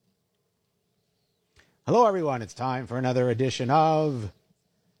Hello, everyone. It's time for another edition of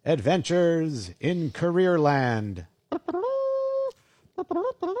Adventures in Careerland.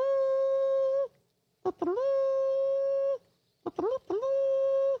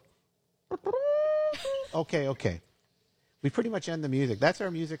 Okay. We pretty much end the music. That's our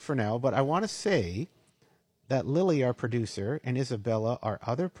music for now, but I want to say that Lily, our producer, and Isabella, our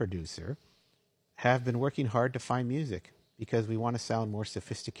other producer, have been working hard to find music because we want to sound more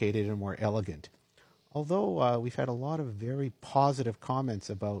sophisticated and more elegant. Although we've had a lot of very positive comments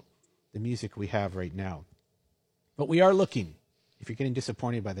about the music we have right now. But we are looking, if you're getting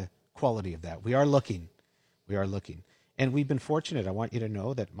disappointed by the quality of that, we are looking. And we've been fortunate. I want you to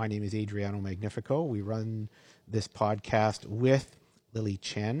know that my name is Adriano Magnifico. We run this podcast with Lily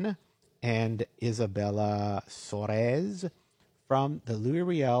Chen and Isabella Soares from the Louis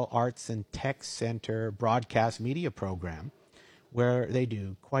Riel Arts and Tech Center broadcast media program, where they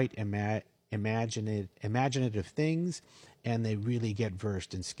do quite imaginative things, and they really get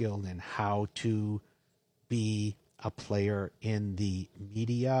versed and skilled in how to be a player in the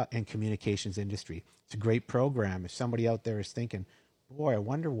media and communications industry. It's a great program. If somebody out there is thinking, boy, I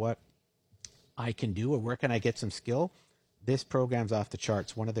wonder what I can do or where can I get some skill, this program's off the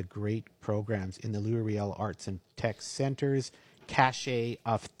charts. One of the great programs in the Louis Riel Arts and Tech Center's cachet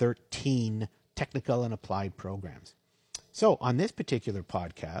of 13 technical and applied programs. So on this particular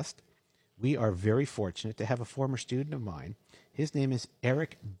podcast, we are very fortunate to have a former student of mine. His name is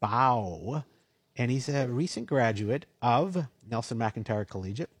Eric Bao, and he's a recent graduate of Nelson McIntyre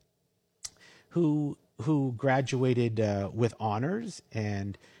Collegiate, who graduated with honors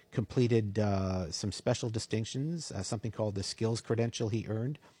and completed some special distinctions, something called the Skills Credential he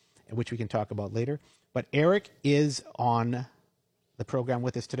earned, which we can talk about later. But Eric is on the program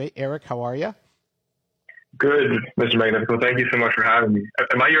with us today. Eric, how are you? Good, Mr. Magnifico. Thank you so much for having me.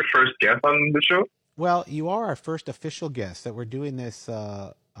 Am I your first guest on the show? Well, you are our first official guest that we're doing this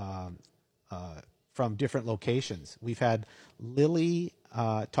from different locations. We've had Lily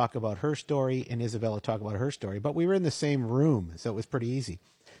talk about her story and Isabella talk about her story, but we were in the same room, so it was pretty easy.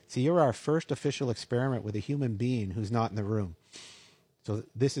 So you're our first official experiment with a human being who's not in the room. So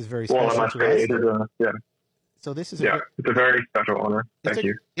this is very special to us. Yeah. So this is it's a very special honor. Thank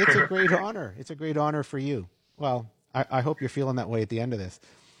you. It's a great honor. It's a great honor for you. Well, I hope you're feeling that way at the end of this.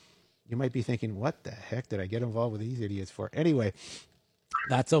 You might be thinking, what the heck did I get involved with these idiots for? Anyway,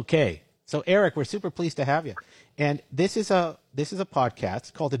 that's okay. So Eric, we're super pleased to have you. And this is a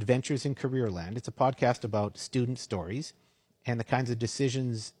podcast called Adventures in Careerland. It's a podcast about student stories and the kinds of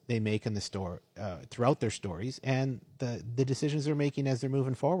decisions they make in the store throughout their stories and the decisions they're making as they're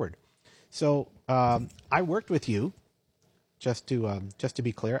moving forward. So I worked with you, just to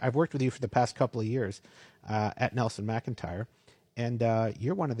be clear. I've worked with you for the past couple of years at Nelson McIntyre, and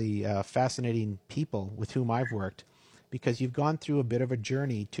you're one of the fascinating people with whom I've worked because you've gone through a bit of a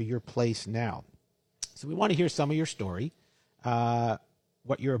journey to your place now. So we want to hear some of your story, what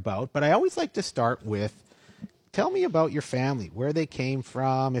you're about. But I always like to start with, tell me about your family, where they came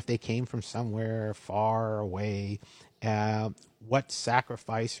from, if they came from somewhere far away, what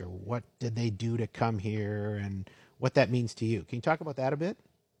sacrifice or what did they do to come here and what that means to you. Can you talk about that a bit?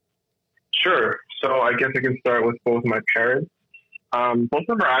 Sure. So I guess I can start with both my parents. Both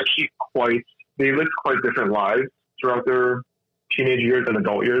of them are actually they lived quite different lives throughout their teenage years and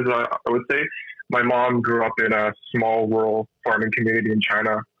adult years, I would say. My mom grew up in a small rural farming community in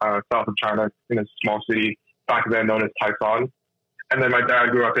China, south of China, in a small city back then known as Taishan. And then my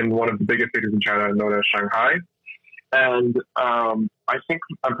dad grew up in one of the biggest cities in China known as Shanghai. And I'm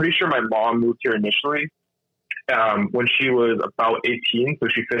pretty sure my mom moved here initially when she was about 18. So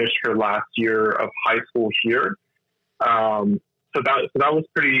she finished her last year of high school here. So that was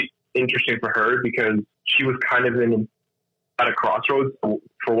pretty interesting for her because she was kind of at a crossroads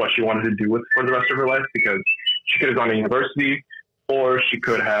for what she wanted to do for the rest of her life, because she could have gone to university or she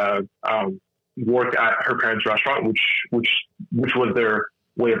could have worked at her parents' restaurant, which was their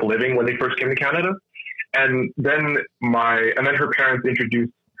way of living when they first came to Canada. And then her parents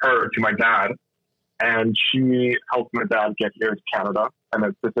introduced her to my dad, and she helped my dad get here to Canada, and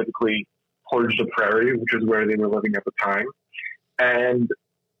then specifically Portage la Prairie, which is where they were living at the time. And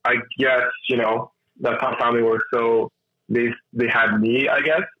I guess, that's how family works. So they had me, I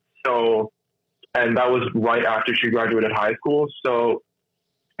guess. So, and that was right after she graduated high school. So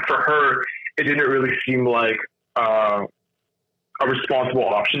for her, it didn't really seem like a responsible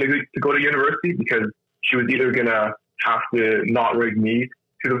option to go to university, because she was either going to have to not rig me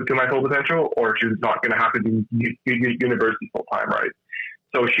to my full potential, or she was not going to have to do university full time, right?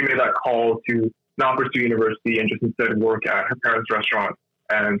 So she made that call to not pursue university and just instead work at her parents' restaurant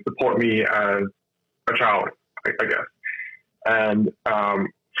and support me as a child, I guess. And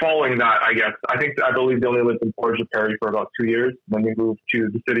following that, I believe they only lived in Port Perry for about 2 years. Then they moved to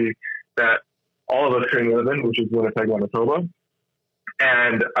the city that all of us currently live in, which is Winnipeg, Manitoba.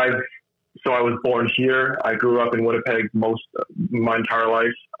 And so I was born here. I grew up in Winnipeg my entire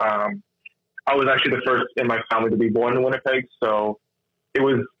life. I was actually the first in my family to be born in Winnipeg, so it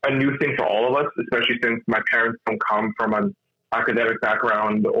was a new thing for all of us, especially since my parents don't come from an academic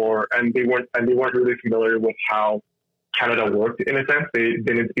background, and they weren't really familiar with how Canada worked in a sense. They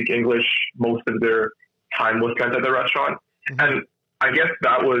didn't speak English. Most of their time was spent at the restaurant, and I guess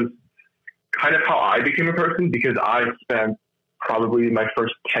that was kind of how I became a person, because I spent probably my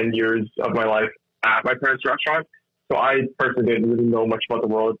first 10 years of my life at my parents' restaurant. So I personally didn't really know much about the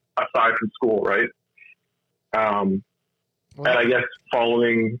world aside from school, right? And I guess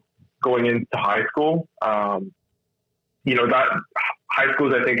going into high school, that high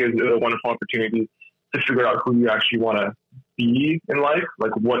school, I think, is a wonderful opportunity to figure out who you actually want to be in life.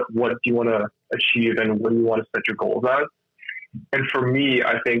 Like what do you want to achieve and what do you want to set your goals as? And for me,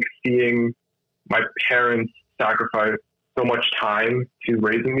 I think seeing my parents sacrifice so much time to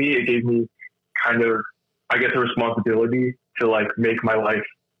raising me, it gave me kind of, I guess, a responsibility to like make my life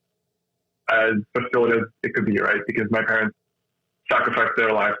as fulfilled as it could be, right? Because my parents sacrificed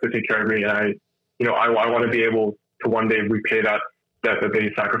their lives to take care of me, and I want to be able to one day repay that debt that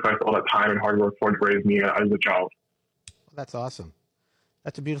they sacrificed all that time and hard work for to raise me as a child. Well, that's awesome.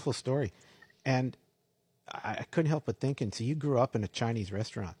 That's a beautiful story, and I couldn't help but thinking. So you grew up in a Chinese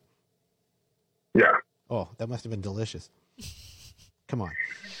restaurant? Yeah. Oh, that must have been delicious. Come on.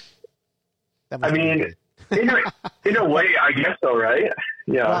 I mean, in a way, I guess so, right?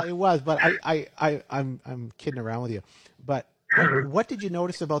 Yeah. Well, it was, but I'm kidding around with you. But what did you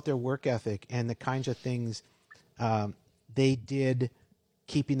notice about their work ethic and the kinds of things they did,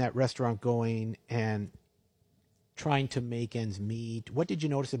 keeping that restaurant going and trying to make ends meet? What did you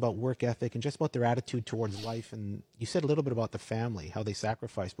notice about work ethic and just about their attitude towards life? And you said a little bit about the family, how they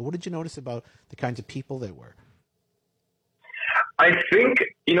sacrificed, but what did you notice about the kinds of people they were? I think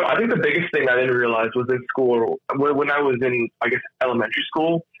the biggest thing I didn't realize was in school, when I was in, I guess, elementary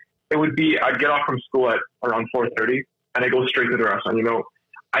school, I'd get off from school at around 4:30 and I go straight to the restaurant.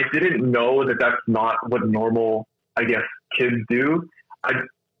 I didn't know that that's not what normal, I guess, kids do.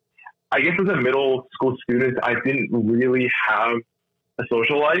 I guess as a middle school student, I didn't really have a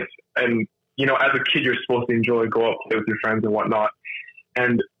social life. And, as a kid, you're supposed to enjoy, go out, play with your friends and whatnot.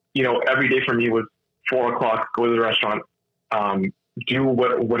 And, every day for me was 4 o'clock, go to the restaurant, do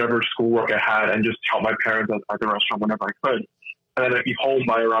whatever schoolwork I had and just help my parents at the restaurant whenever I could. And then I'd be home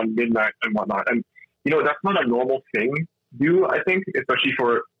by around midnight and whatnot. And, that's not a normal thing to do, I think, especially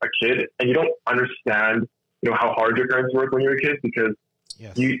for a kid. And you don't understand, how hard your parents work when you're a kid, because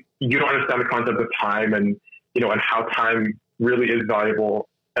yes. you don't understand the concept of time and, and how time really is valuable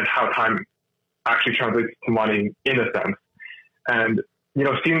and how time actually translates to money in a sense. And,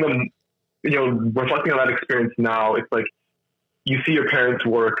 seeing them, reflecting on that experience now, it's like you see your parents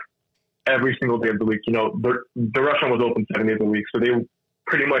work every single day of the week. The restaurant was open 7 days a week, so they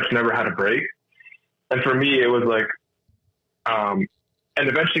pretty much never had a break. And for me, it was like, and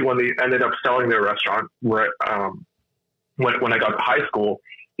eventually when they ended up selling their restaurant, where when I got to high school,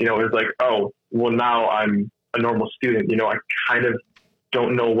 it was like, oh, well, now I'm a normal student. I kind of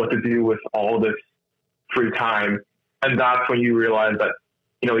don't know what to do with all this free time. And that's when you realize that,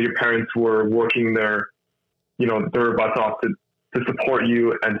 your parents were working their butts off to support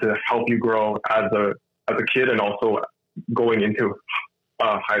you and to help you grow as a kid and also going into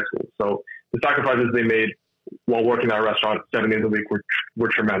high school. So the sacrifices they made while working at a restaurant 7 days a week were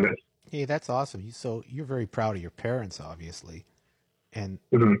tremendous. Hey, that's awesome. So you're very proud of your parents, obviously, and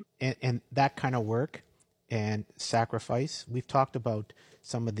and that kind of work and sacrifice. We've talked about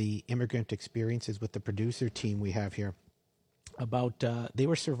some of the immigrant experiences with the producer team we have here. About they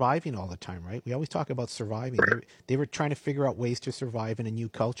were surviving all the time, right? We always talk about surviving. They were trying to figure out ways to survive in a new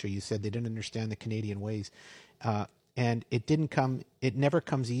culture. You said they didn't understand the Canadian ways, and it never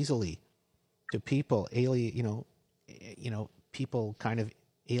comes easily to people. People kind of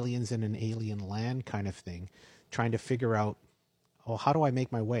aliens in an alien land kind of thing, trying to figure out, oh, how do I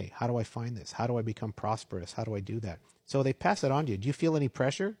make my way? How do I find this? How do I become prosperous? How do I do that? So they pass it on to you. Do you feel any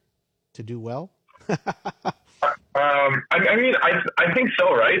pressure to do well? I think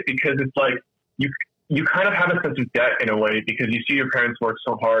so, right? Because it's like you kind of have a sense of debt in a way, because you see your parents work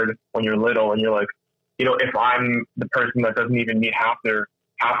so hard when you're little, and you're like, if I'm the person that doesn't even meet half their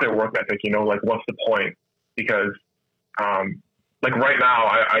work ethic, like what's the point? Because like right now,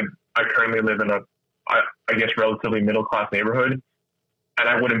 I currently live in I guess relatively middle class neighborhood, and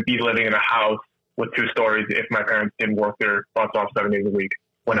I wouldn't be living in a house with two stories if my parents didn't work their butts off 7 days a week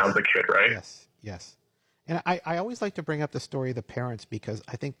when I was a kid, right? Yes, yes. And I always like to bring up the story of the parents because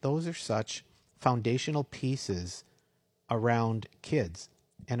I think those are such foundational pieces around kids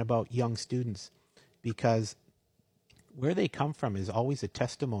and about young students, because where they come from is always a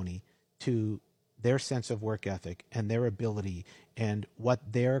testimony to their sense of work ethic and their ability and what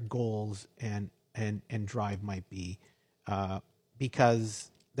their goals and drive might be,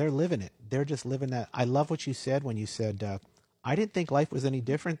 because they're living it. They're just living that. I love what you said when you said, I didn't think life was any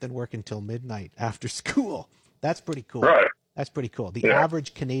different than working till midnight after school. That's pretty cool. Right. That's pretty cool. The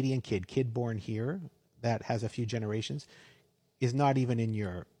average Canadian kid born here that has a few generations, is not even in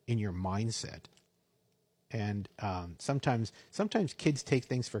your mindset. And sometimes kids take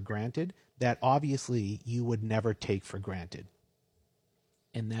things for granted that obviously you would never take for granted.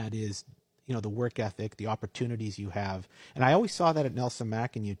 And that is, the work ethic, the opportunities you have. And I always saw that at Nelson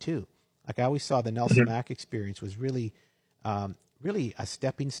Mack in you too. Like I always saw the Nelson Mack experience was really, really a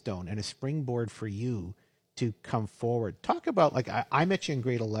stepping stone and a springboard for you to come forward. Talk about, like, I met you in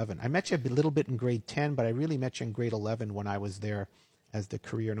grade 11. I met you a little bit in grade 10, but I really met you in grade 11 when I was there as the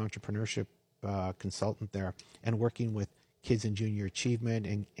career and entrepreneurship consultant there and working with kids in junior achievement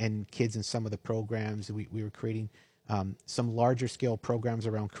and kids in some of the programs. We were creating some larger scale programs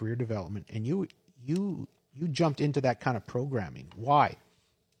around career development. And you jumped into that kind of programming. Why?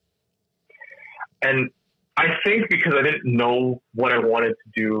 And I think because I didn't know what I wanted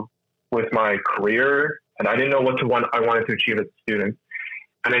to do with my career, and I didn't know I wanted to achieve as a student.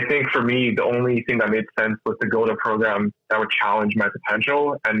 And I think for me, the only thing that made sense was to go to a program that would challenge my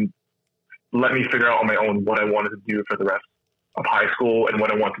potential and let me figure out on my own what I wanted to do for the rest of high school and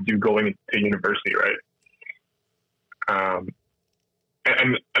what I want to do going into university, right?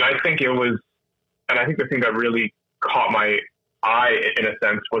 And I think it was, and I think the thing that really caught my eye in a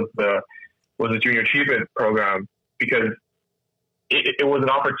sense was the junior achievement program, because it was an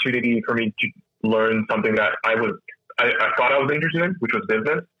opportunity for me to learn something that I thought I was interested in, which was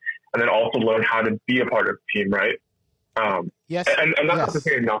business, and then also learn how to be a part of the team, right? Yes. And that's not to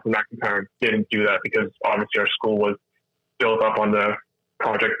say Nelson Mack parents didn't do that, because obviously our school was built up on the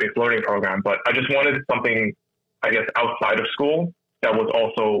project-based learning program, but I just wanted something, I guess, outside of school that was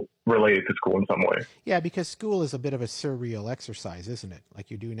also related to school in some way. Yeah, because school is a bit of a surreal exercise, isn't it?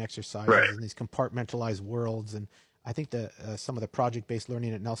 Like you're doing exercises right. in these compartmentalized worlds, and I think some of the project-based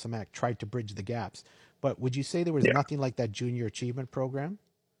learning at Nelson Mack tried to bridge the gaps. But would you say there was nothing like that junior achievement program?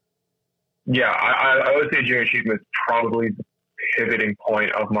 Yeah, I would say junior achievement is probably the pivoting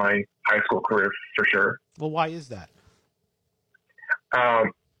point of my high school career for sure. Well, why is that?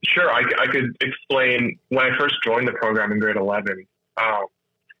 Sure, I could explain when I first joined the program in grade 11.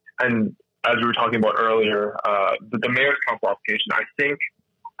 And as we were talking about earlier, the mayor's council application, I think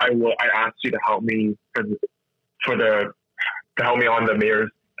I asked you to help me to help me on the mayor's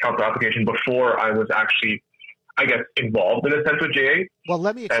council application before I was actually, I guess, involved in a sense with J8. Well,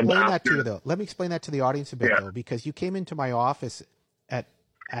 let me explain that to you, though. Let me explain that to the audience a bit, though, because you came into my office at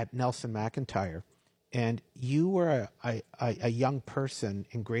Nelson McIntyre, and you were a young person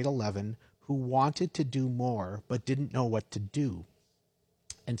in grade 11 who wanted to do more but didn't know what to do.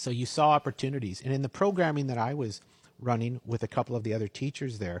 And so you saw opportunities. And in the programming that I was running with a couple of the other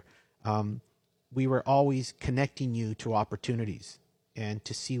teachers there, we were always connecting you to opportunities and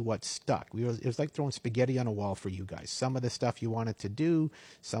to see what stuck. It was like throwing spaghetti on a wall for you guys. Some of the stuff you wanted to do,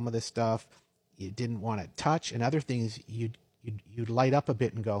 some of the stuff you didn't want to touch, and other things you'd light up a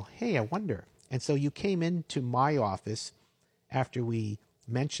bit and go, hey, I wonder. And so you came into my office after we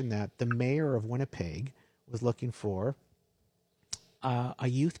mentioned that the mayor of Winnipeg was looking for a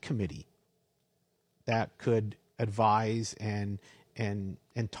youth committee that could advise and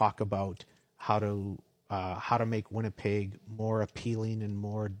talk about how to make Winnipeg more appealing and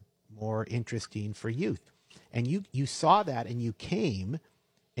more interesting for youth. And you saw that and you came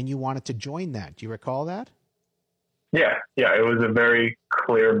and you wanted to join that. Do you recall that? Yeah, it was a very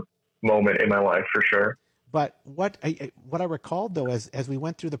clear moment in my life for sure. But what I recalled, though, as we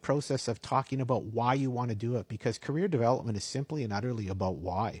went through the process of talking about why you want to do it, because career development is simply and utterly about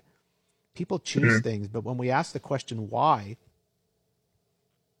why. People choose things, but when we ask the question why,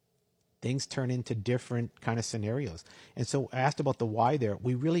 things turn into different kind of scenarios. And so I asked about the why there.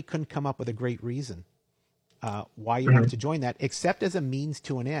 We really couldn't come up with a great reason why you wanted to join that, except as a means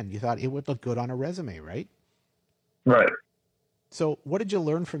to an end. You thought it would look good on a resume, right? Right. So what did you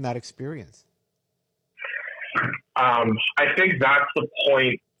learn from that experience? I think that's the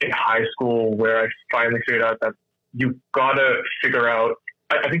point in high school where I finally figured out that you got to figure out,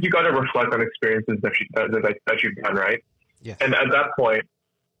 I think you got to reflect on experiences that you've done, right? Yes. And at that point,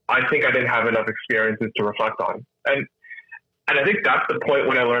 I think I didn't have enough experiences to reflect on. And I think that's the point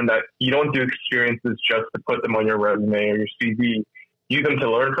when I learned that you don't do experiences just to put them on your resume or your CV. Use them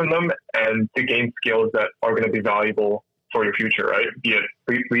to learn from them and to gain skills that are going to be valuable for your future, right? Be it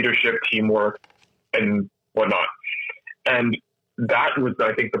leadership, teamwork, and whatnot. And that was,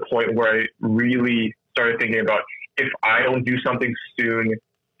 I think, the point where I really started thinking about, if I don't do something soon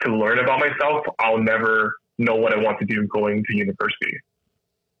to learn about myself, I'll never know what I want to do going to university.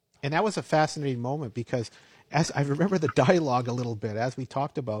 And that was a fascinating moment because as I remember the dialogue a little bit, as we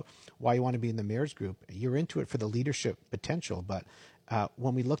talked about why you want to be in the mayor's group, you're into it for the leadership potential. But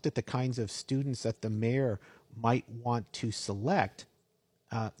when we looked at the kinds of students that the mayor might want to select,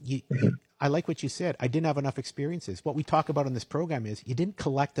 I like what you said. I didn't have enough experiences. What we talk about in this program is you didn't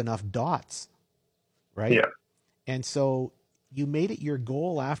collect enough dots, right? Yeah. And so you made it your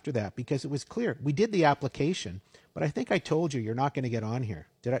goal after that because it was clear. We did the application, but I think I told you you're not going to get on here.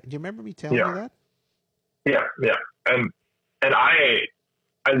 Do you remember me telling you that? Yeah. And I,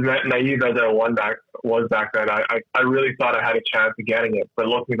 as naive as I was back then, I really thought I had a chance of getting it. But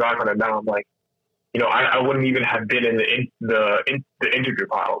looking back on it now, I'm like, I wouldn't even have been in the interview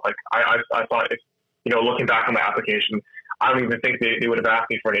pile. Like I thought, if, looking back on the application, I don't even think they would have asked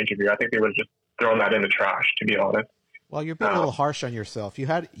me for an interview. I think they would have just thrown that in the trash, to be honest. Well, you're being a little harsh on yourself. You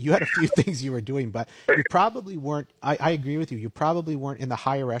had a few things you were doing, but you probably weren't. I agree with you. You probably weren't in the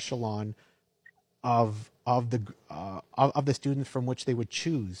higher echelon of the students from which they would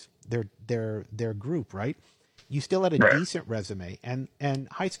choose their group, right? You still had a decent resume, and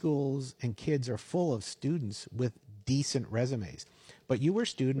high schools and kids are full of students with decent resumes. But you were a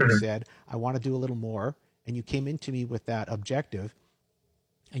student who said, I want to do a little more, and you came into me with that objective,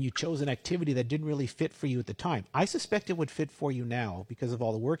 and you chose an activity that didn't really fit for you at the time. I suspect it would fit for you now because of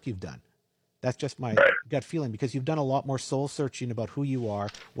all the work you've done. That's just my gut feeling, because you've done a lot more soul searching about who you are,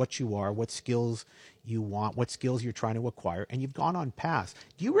 what skills you want, what skills you're trying to acquire, and you've gone on past.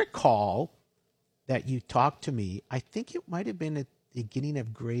 Do you recall that you talked to me? I think it might have been at the beginning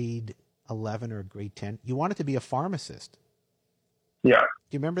of grade 11 or grade 10. You wanted to be a pharmacist. Yeah. Do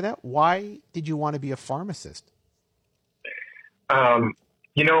you remember that? Why did you want to be a pharmacist?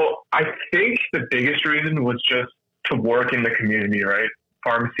 I think the biggest reason was just to work in the community, right?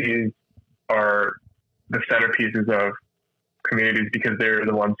 Pharmacies are the centerpieces of communities because they're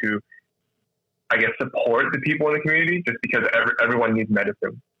the ones who, I guess, support the people in the community, just because everyone needs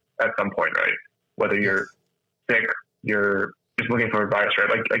medicine at some point, right? Whether you're sick, you're just looking for advice,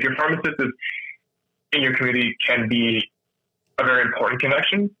 right? Like your pharmacist is in your community can be a very important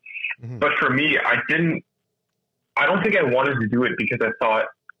connection. Mm-hmm. But for me, I don't think I wanted to do it because I thought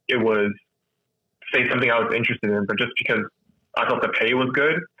it was, say, something I was interested in, but just because I thought the pay was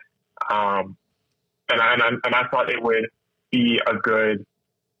good. And I thought it would be a good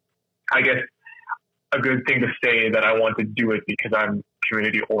thing to say that I want to do it because I'm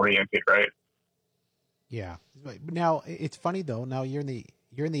community oriented, right? Yeah. Now it's funny though. Now you're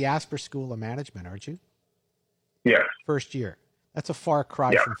in the Asper School of Management, aren't you? Yeah. First year. That's a far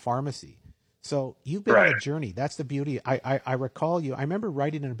cry from pharmacy. So you've been on a journey. That's the beauty. I recall you. I remember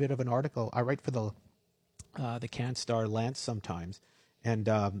writing in a bit of an article. I write for the CanStar Lance sometimes. And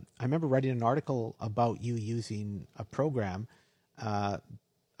I remember writing an article about you using a program, a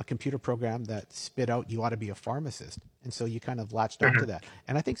computer program that spit out, you ought to be a pharmacist. And so you kind of latched onto that.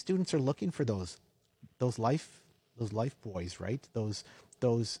 And I think students are looking for those life boys, right? Those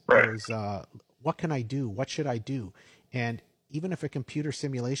what can I do? What should I do? And even if a computer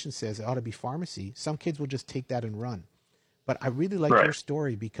simulation says it ought to be pharmacy, some kids will just take that and run. But I really like your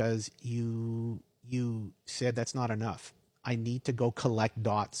story because you said that's not enough. I need to go collect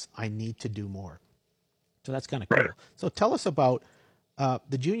dots. I need to do more. So that's kind of cool. So tell us about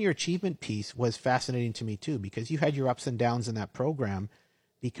the junior achievement piece. Was fascinating to me too, because you had your ups and downs in that program,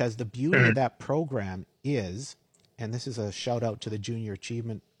 because the beauty of that program is, and this is a shout out to the junior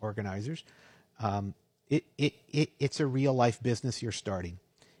achievement organizers, it's a real life business you're starting.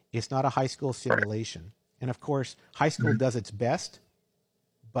 It's not a high school simulation. And of course, high school does its best,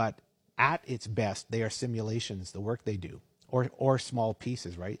 but at its best, they are simulations, the work they do, or small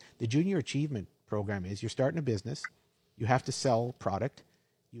pieces, right? The junior achievement program is, you're starting a business, you have to sell product,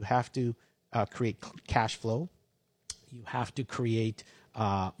 you have to create cash flow, you have to create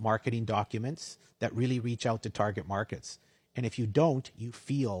marketing documents that really reach out to target markets. And if you don't, you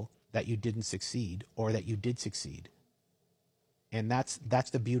feel that you didn't succeed or that you did succeed. And that's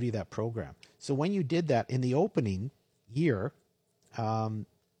the beauty of that program. So when you did that in the opening year, in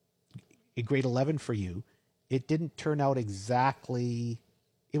grade 11 for you, it didn't turn out exactly,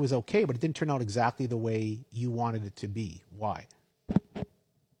 it was okay, but it didn't turn out exactly the way you wanted it to be. Why?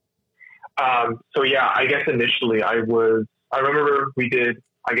 So yeah, I guess initially I remember we did,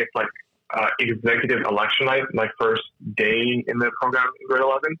 I guess like, executive election night, my first day in the program in grade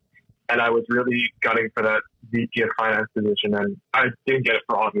 11. And I was really gunning for that VP of finance position. And I didn't get it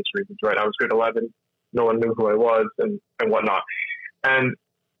for obvious reasons, right? I was grade 11. No one knew who I was and whatnot. And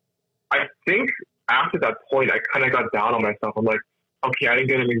I think after that point, I kind of got down on myself. I'm like, okay, I didn't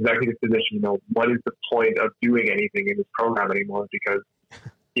get an executive position. What is the point of doing anything in this program anymore? Because,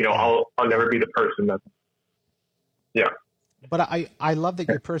 I'll never be the person that, yeah. But I love that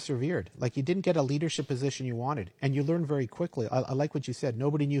you persevered. Like, you didn't get a leadership position you wanted, and you learned very quickly. I like what you said.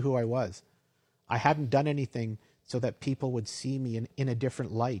 Nobody knew who I was. I hadn't done anything so that people would see me in a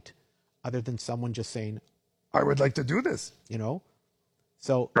different light, other than someone just saying, I would like to do this,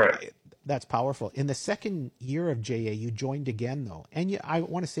 So right. That's powerful. In the second year of JA, you joined again, though. And I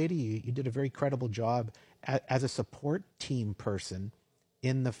want to say to you, you did a very credible job as a support team person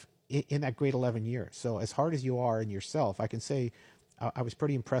in that grade 11 year. So as hard as you are in yourself, I can say I was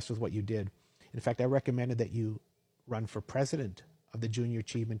pretty impressed with what you did. In fact, I recommended that you run for president of the Junior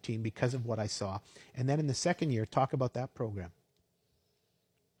Achievement Team because of what I saw. And then in the second year, talk about that program.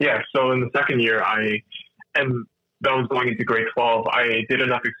 Yeah, so in the second year, that was going into grade 12. I did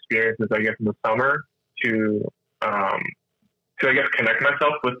enough experiences, I guess, in the summer to I guess, connect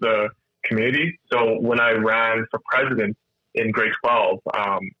myself with the community. So when I ran for president in grade 12,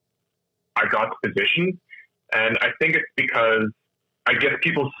 I got the position. And I think it's because I guess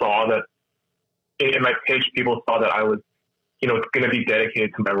people saw that in my pitch, people saw that I was, going to be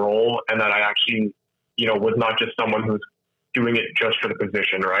dedicated to my role and that I actually, was not just someone who's doing it just for the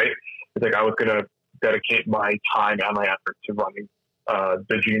position, right? It's like I was going to dedicate my time and my effort to running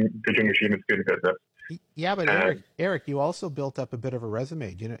the Junior Achievement Student Business. Yeah, but Eric, you also built up a bit of a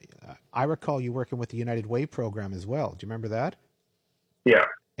resume. I recall you working with the United Way program as well. Do you remember that? Yeah.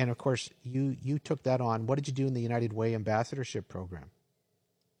 And of course, you took that on. What did you do in the United Way ambassadorship program?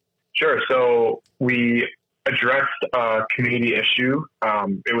 Sure. So we addressed a community issue.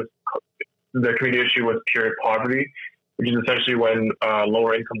 The community issue was period poverty, which is essentially when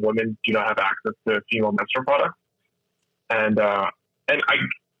lower income women do not have access to female menstrual products. And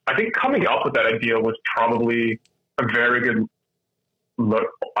I think coming up with that idea was probably a very good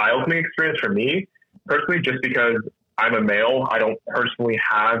eye-opening experience for me personally, just because I'm a male. I don't personally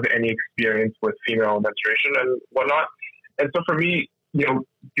have any experience with female menstruation and whatnot. And so for me,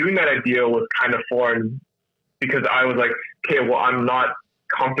 doing that idea was kind of foreign because I was like, okay, well, I'm not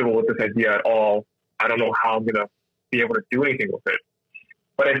comfortable with this idea at all. I don't know how I'm going to be able to do anything with it.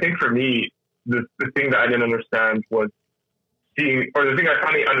 But I think for me, the thing that I didn't understand was the thing I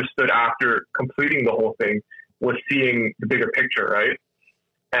finally understood after completing the whole thing was seeing the bigger picture, right?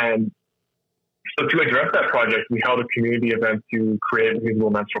 And so to address that project, we held a community event to create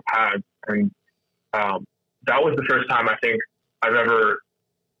reusable menstrual pads. And that was the first time I think I've ever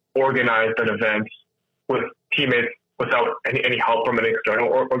organized an event with teammates without any help from an external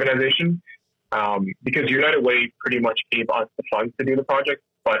organization. Because United Way pretty much gave us the funds to do the project.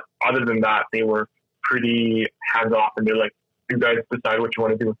 But other than that, they were pretty hands-off, and they're like, you guys decide what you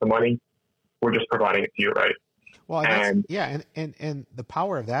want to do with the money. We're just providing it to you, right? Well, and the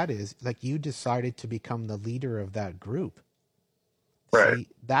power of that is, like, you decided to become the leader of that group. Right. See,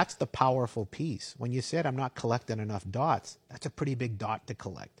 that's the powerful piece. When you said, I'm not collecting enough dots, that's a pretty big dot to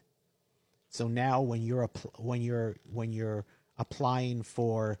collect. So now when you're applying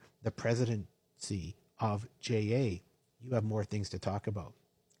for the presidency of JA, you have more things to talk about.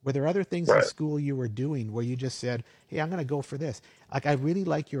 Were there other things in school you were doing where you just said, hey, I'm going to go for this? Like, I really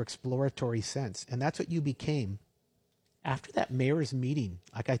like your exploratory sense. And that's what you became after that mayor's meeting.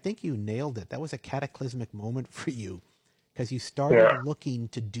 Like, I think you nailed it. That was a cataclysmic moment for you because you started looking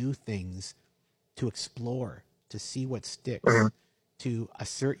to do things, to explore, to see what sticks, to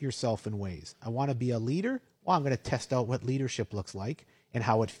assert yourself in ways. I want to be a leader. Well, I'm going to test out what leadership looks like and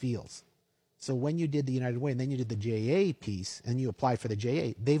how it feels. So when you did the United Way and then you did the JA piece and you applied for the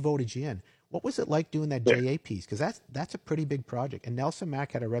JA, they voted you in. What was it like doing that JA piece? Because that's a pretty big project. And Nelson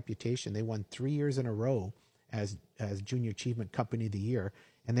Mack had a reputation. They won 3 years in a row as Junior Achievement Company of the Year,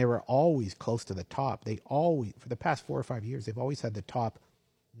 and they were always close to the top. They always, for the past 4 or 5 years, they've always had the top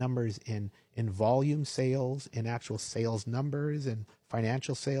numbers in volume sales, in actual sales numbers, and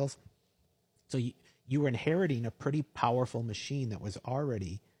financial sales. So you were inheriting a pretty powerful machine that was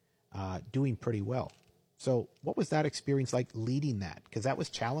already doing pretty well. So what was that experience like leading that? Because that was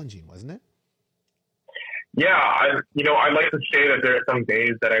challenging, wasn't it? Yeah, I like to say that there are some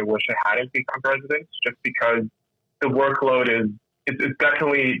days that I wish I hadn't become president, just because the workload it's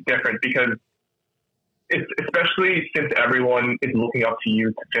definitely different. Because it's especially since everyone is looking up to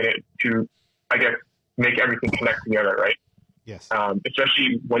you to I guess, make everything connect together, right? Yes.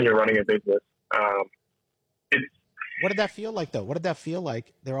 Especially when you're running a business. It's What did that feel like, though? What did that feel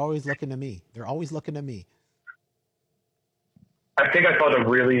like? They're always looking to me. They're always looking to me. I think I felt a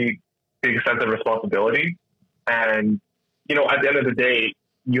really big sense of responsibility. And, at the end of the day,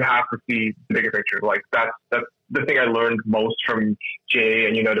 you have to see the bigger picture. Like that's the thing I learned most from Jay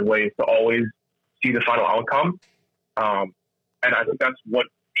and United Way is to always see the final outcome. And I think that's what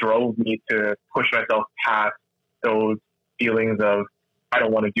drove me to push myself past those feelings of, I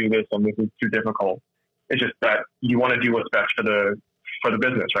don't want to do this and this is too difficult. It's just that you want to do what's best for the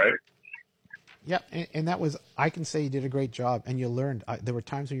business, right? Yeah, and that was, I can say you did a great job, and you learned. There were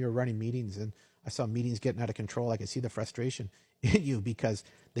times when you were running meetings, and I saw meetings getting out of control. I could see the frustration in you because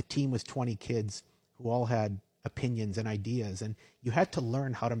the team was 20 kids who all had opinions and ideas, and you had to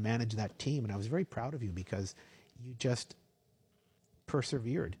learn how to manage that team. And I was very proud of you because you just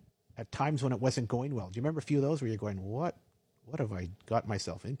persevered at times when it wasn't going well. Do you remember a few of those where you're going, what have I got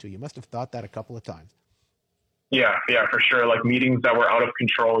myself into? You must have thought that a couple of times. Yeah, for sure. Like meetings that were out of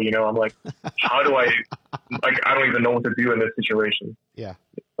control, I'm like, how do I don't even know what to do in this situation. Yeah.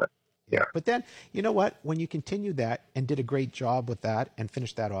 But, yeah. But then, you know what? When you continued that and did a great job with that and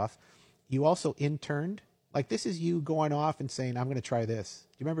finished that off, you also interned. Like this is you going off and saying, I'm going to try this.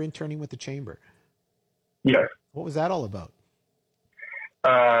 Do you remember interning with the Chamber? Yes. What was that all about?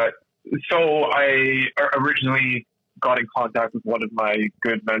 So I originally got in contact with one of my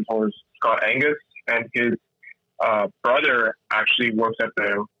good mentors, Scott Angus, and his brother actually works at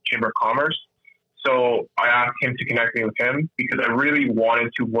the Chamber of Commerce. So I asked him to connect me with him because I really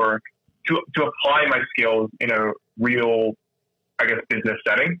wanted to work to apply my skills in a real, I guess, business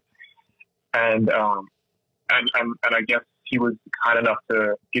setting. And I guess he was kind enough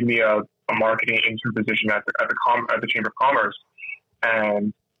to give me a marketing intern position at the Chamber of Commerce.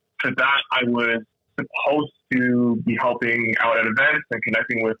 And for that, I was supposed to be helping out at events and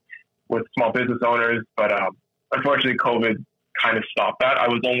connecting with small business owners, but unfortunately, COVID kind of stopped that. I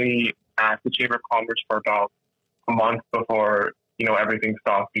was only at the Chamber of Commerce for about a month before, everything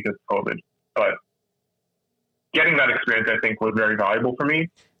stopped because of COVID. But getting that experience, I think, was very valuable for me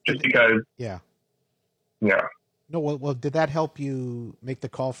just because. Yeah. Yeah. No, well, did that help you make the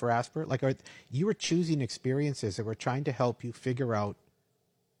call for Asper? Like, you were choosing experiences that were trying to help you figure out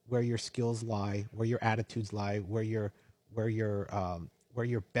where your skills lie, where your attitudes lie, where your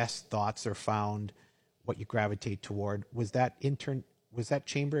best thoughts are found, what you gravitate toward. Was that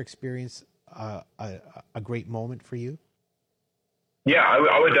Chamber experience a great moment for you? Yeah,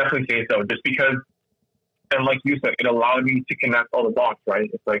 I would definitely say so. Just because, and like you said, it allowed me to connect all the dots. Right?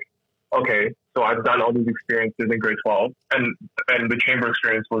 It's like, okay, so I've done all these experiences in grade 12, and the Chamber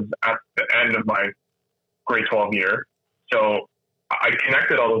experience was at the end of my grade 12 year. So I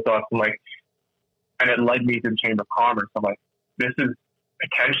connected all those dots, and it led me to the Chamber of Commerce. I'm like, this is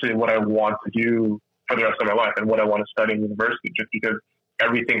potentially what I want to do for the rest of my life and what I want to study in university, just because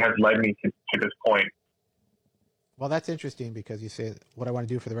everything has led me to this point. Well, that's interesting because you say what I want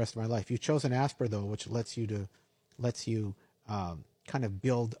to do for the rest of my life. You've chosen Asper though, which lets you kind of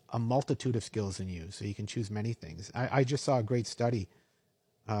build a multitude of skills in you, so you can choose many things. I just saw a great study.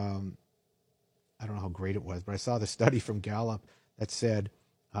 I don't know how great it was, but I saw the study from Gallup that said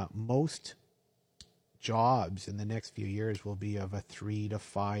most jobs in the next few years will be of a 3 to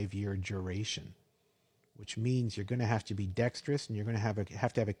 5 year duration, which means you're going to have to be dexterous and you're going to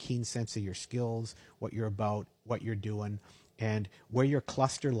have to have a keen sense of your skills, what you're about, what you're doing, and where your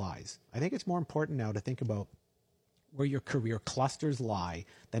cluster lies. I think it's more important now to think about where your career clusters lie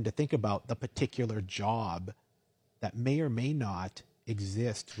than to think about the particular job that may or may not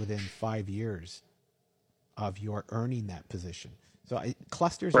exist within 5 years of your earning that position. So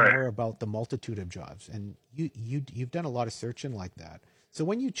clusters are more about the multitude of jobs, and you've done a lot of searching like that. So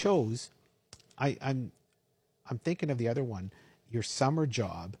when you chose, I'm thinking of the other one. Your summer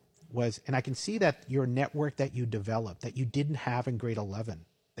job was, and I can see that your network that you developed that you didn't have in grade 11,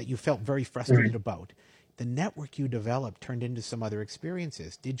 that you felt very frustrated about. The network you developed turned into some other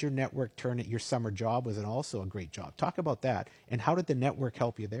experiences. Did your network turn at your summer job? Was it also a great job? Talk about that, and how did the network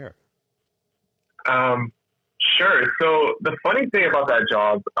help you there? Sure. So the funny thing about that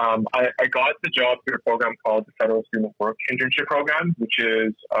job, I got the job through a program called the Federal Student Work Internship Program, which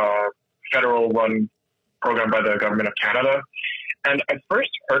is a federal-run program by the Government of Canada. And I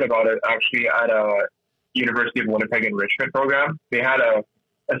first heard about it actually at a University of Winnipeg enrichment program. They had a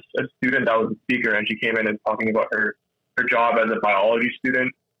student that was a speaker, and she came in and talking about her job as a biology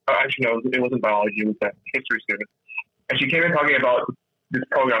student. Actually, no, it wasn't biology. It was a history student. And she came in talking about this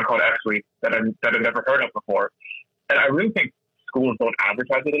program called X Week that I'd never heard of before, and I really think schools don't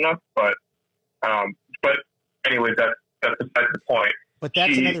advertise it enough. But anyways, that's besides the point. But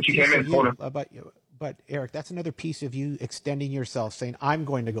that's another she piece came of in told you. But Eric, that's another piece of you extending yourself, saying, "I'm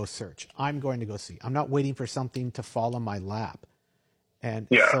going to go search. I'm going to go see. I'm not waiting for something to fall in my lap." And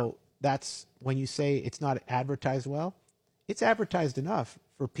so that's when you say it's not advertised well. It's advertised enough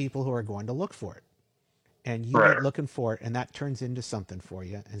for people who are going to look for it. And you went looking for it, and that turns into something for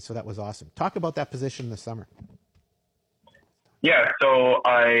you. And so that was awesome. Talk about that position in the summer. Yeah, so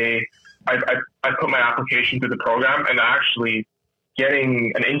I put my application through the program, and actually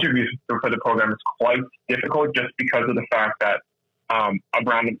getting an interview for the program is quite difficult just because of the fact that a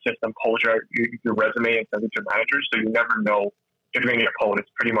random system pulls your resume and sends it to managers, so you never know if you're going to get pulled. It's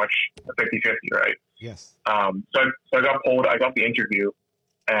pretty much a 50-50, right? Yes. So I got pulled. I got the interview,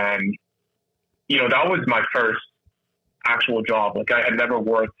 and that was my first actual job. Like, I had never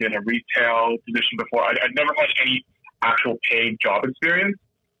worked in a retail position before. I'd never had any actual paid job experience.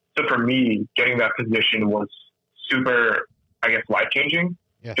 So for me, getting that position was super, I guess, life-changing.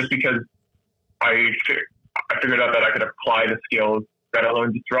 Yes. Just because I figured out that I could apply the skills that I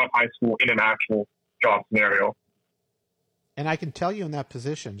learned throughout high school in an actual job scenario. And I can tell you in that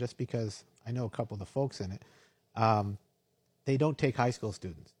position, just because I know a couple of the folks in it, they don't take high school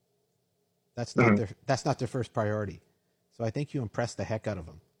students. That's not their first priority. So I think you impressed the heck out of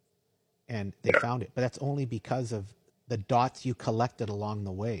them, and they found it. But that's only because of the dots you collected along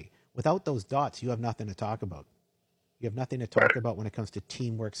the way. Without those dots, you have nothing to talk about. You have nothing to talk about when it comes to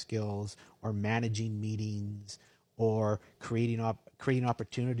teamwork skills or managing meetings or creating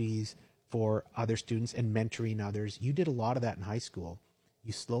opportunities for other students and mentoring others. You did a lot of that in high school.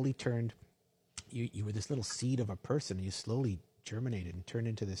 You slowly turned, you were this little seed of a person. You slowly germinated and turned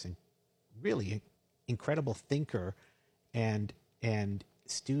into this really incredible thinker and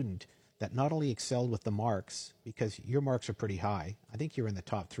student that not only excelled with the marks, because your marks are pretty high. I think you're in the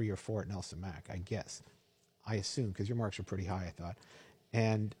top 3 or 4 at Nelson Mac, I assume, because your marks are pretty high, I thought.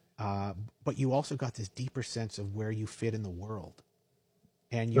 And but you also got this deeper sense of where you fit in the world.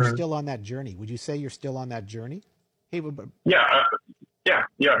 And you're still on that journey. Would you say you're still on that journey? Hey, yeah,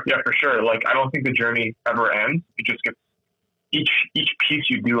 for sure. Like, I don't think the journey ever ends. It just gets each piece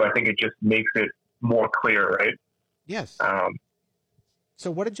you do. I think it just makes it more clear, right? Yes. So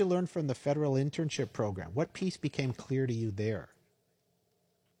what did you learn from the federal internship program? What piece became clear to you there?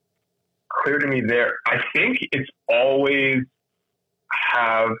 Clear to me there. I think it's always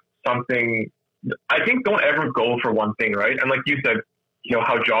have something. I think don't ever go for one thing, right? And like you said,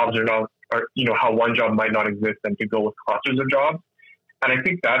 how jobs are not, or how one job might not exist, and to go with clusters of jobs. And I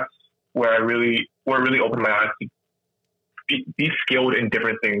think that's where it really opened my eyes to be skilled in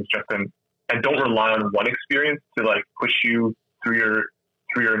different things, Justin, and don't rely on one experience to like push you through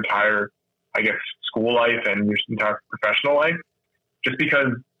your entire, I guess, school life and your entire professional life. Just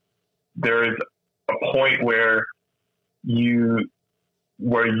because there is a point where you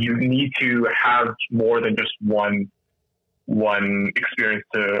need to have more than just one experience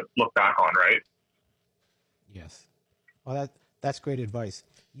to look back on, right? Yes. Well, that's great advice.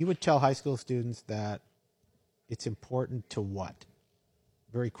 You would tell high school students that it's important to what?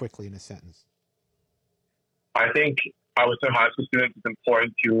 Very quickly in a sentence. I think I would tell high school students it's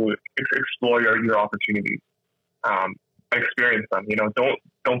important to explore your opportunities, experience them.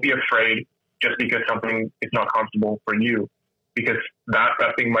 Don't be afraid just because something is not comfortable for you, because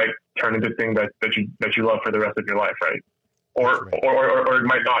that thing might turn into a thing that you love for the rest of your life, right? Or it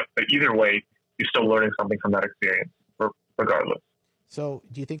might not. But either way, you're still learning something from that experience, regardless. So,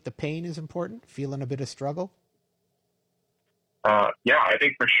 do you think the pain is important? Feeling a bit of struggle? Yeah, I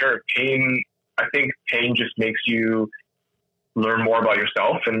think for sure. I think pain just makes you learn more about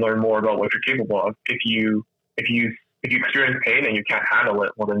yourself and learn more about what you're capable of. If you experience pain and you can't handle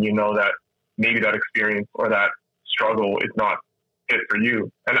it, well, then you know that maybe that experience or that struggle is not fit for you.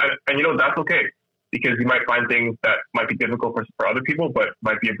 And that's okay, because you might find things that might be difficult for other people, but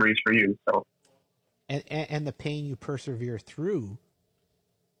might be a breeze for you. So, and the pain you persevere through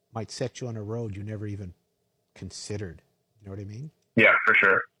might set you on a road you never even considered. You know what I mean? Yeah, for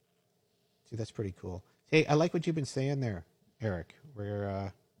sure. See, that's pretty cool. Hey, I like what you've been saying there, Eric.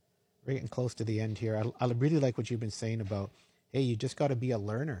 We're getting close to the end here. I really like what you've been saying about, hey, you just got to be a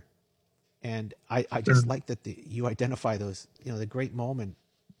learner. And I just like that you identify those, the great moment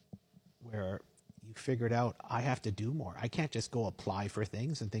where you figured out, I have to do more. I can't just go apply for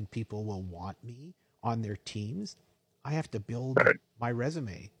things and think people will want me on their teams. I have to build my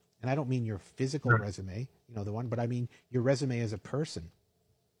resume. And I don't mean your physical resume, the one, but I mean your resume as a person,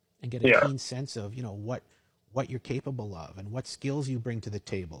 and get a keen sense of, what you're capable of and what skills you bring to the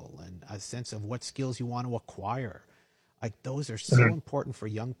table and a sense of what skills you want to acquire. Like those are so important for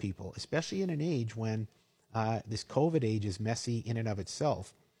young people, especially in an age when this COVID age is messy in and of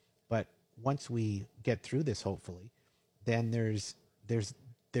itself. But once we get through this, hopefully, then there's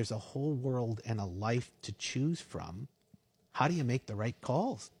a whole world and a life to choose from. How do you make the right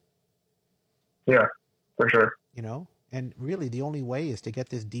calls? Yeah, for sure. You know, and really the only way is to get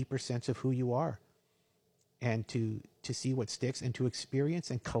this deeper sense of who you are and to see what sticks and to experience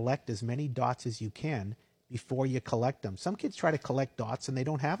and collect as many dots as you can before you collect them. Some kids try to collect dots and they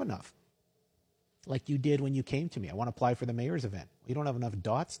don't have enough. Like you did when you came to me. I want to apply for the mayor's event. You don't have enough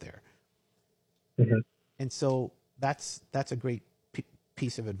dots there. Mm-hmm. And so that's a great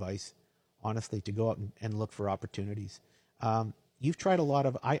piece of advice, honestly, to go out and look for opportunities. You've tried a lot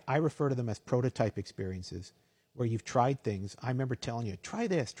of, I refer to them as prototype experiences, where you've tried things. I remember telling you, try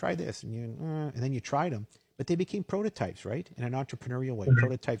this, and then you tried them, but they became prototypes, right? In an entrepreneurial way.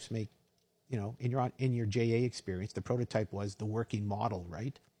 Prototypes make, in your JA experience, the prototype was the working model,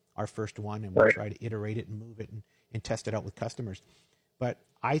 right? Our first one, and we try to iterate it and move it and test it out with customers. But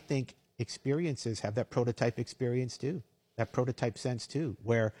I think experiences have that prototype experience too, that prototype sense too,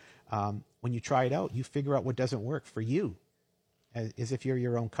 where when you try it out, you figure out what doesn't work for you, as if you're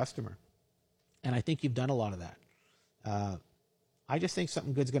your own customer. And I think you've done a lot of that. I just think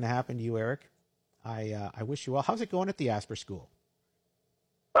something good's going to happen to you, Eric. I wish you well. How's it going at the Asper School?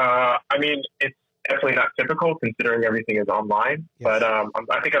 I mean, it's definitely not typical considering everything is online, but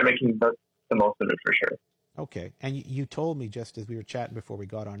I think I'm making the most of it for sure. Okay. And you told me just as we were chatting before we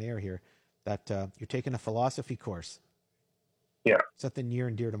got on air here that you're taking a philosophy course. Yeah. Something near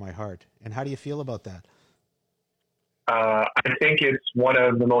and dear to my heart. And how do you feel about that? I think it's one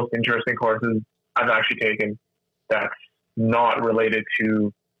of the most interesting courses I've actually taken that's not related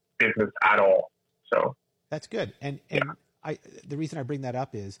to business at all. So that's good. And the reason I bring that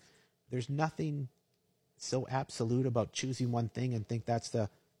up is there's nothing so absolute about choosing one thing and think that's the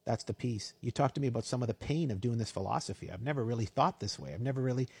piece. You talked to me about some of the pain of doing this philosophy. I've never really thought this way. I've never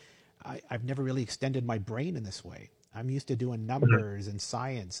really extended my brain in this way. I'm used to doing numbers and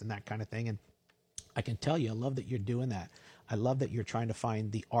science and that kind of thing. And I can tell you, I love that you're doing that. I love that you're trying to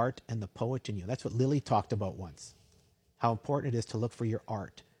find the art and the poet in you. That's what Lily talked about once, how important it is to look for your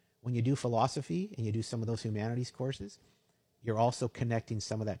art. When you do philosophy and you do some of those humanities courses, you're also connecting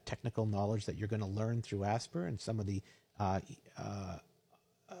some of that technical knowledge that you're going to learn through Asper and some of the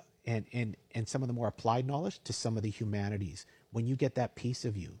and some of the more applied knowledge to some of the humanities. When you get that piece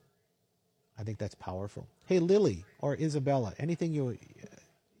of you, I think that's powerful. Hey, Lily or Isabella, anything you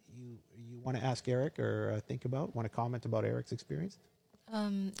want to ask Eric or think about? Want to comment about Eric's experience?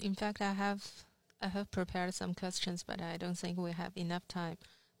 In fact, I have prepared some questions, but I don't think we have enough time.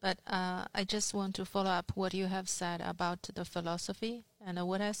 But I just want to follow up what you have said about the philosophy. And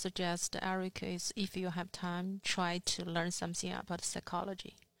what I suggest, Eric, is if you have time, try to learn something about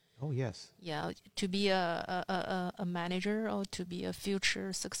psychology. Oh, yes. Yeah, to be a manager or to be a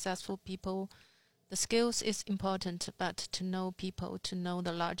future successful people, the skills is important, but to know people, to know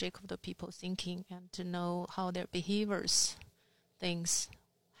the logic of the people thinking, and to know how their behaviors, things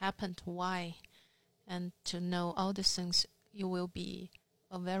happened, why, and to know all these things, you will be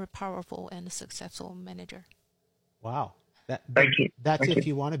a very powerful and successful manager. Wow. Thank you. That's if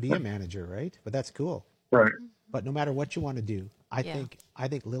you want to be a manager, right? But that's cool. Right. But no matter what you want to do, I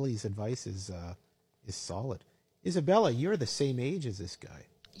think Lily's advice is solid. Isabella, you're the same age as this guy.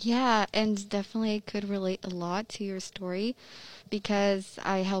 Yeah, and definitely could relate a lot to your story because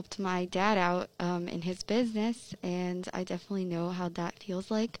I helped my dad out in his business, and I definitely know how that feels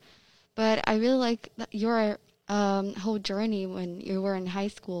like. But I really like your whole journey when you were in high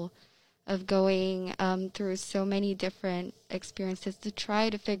school of going through so many different experiences to try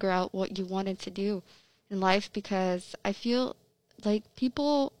to figure out what you wanted to do in life, because I feel like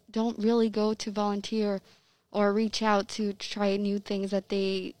people don't really go to volunteer or reach out to try new things that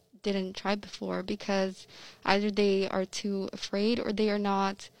they didn't try before because either they are too afraid or they are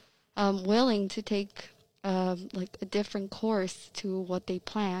not willing to take like a different course to what they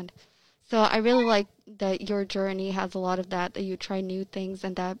planned. So I really like that your journey has a lot of that you try new things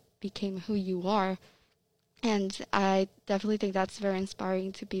and that became who you are. And I definitely think that's very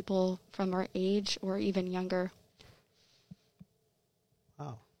inspiring to people from our age or even younger.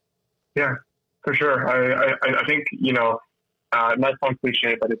 Wow. Yeah, for sure. I think, it might sound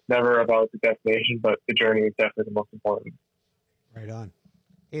cliche, but it's never about the destination, but the journey is definitely the most important. Right on.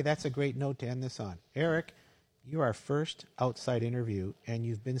 Hey, that's a great note to end this on. Eric, you're our first outside interview, and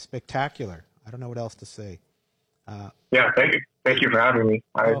you've been spectacular. I don't know what else to say. Yeah, thank you. Thank you for having me.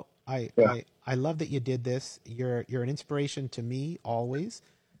 I love that you did this. You're an inspiration to me always,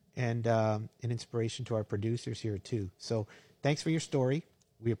 and an inspiration to our producers here too. So thanks for your story.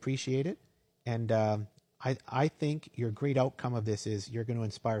 We appreciate it. And I think your great outcome of this is you're going to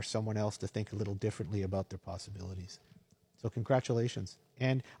inspire someone else to think a little differently about their possibilities. So congratulations.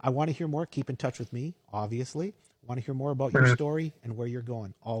 And I want to hear more. Keep in touch with me, obviously. I want to hear more about your story and where you're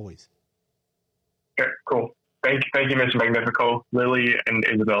going, always. Okay, cool. Thank you, Mr. Magnifico, Lily, and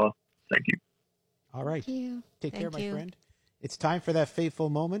Isabella. Thank you. All right. Thank you. Take care, Thank my you. friend. It's time for that fateful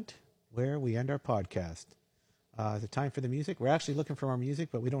moment where we end our podcast. Is it time for the music? We're actually looking for our music,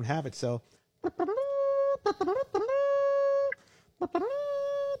 but we don't have it. So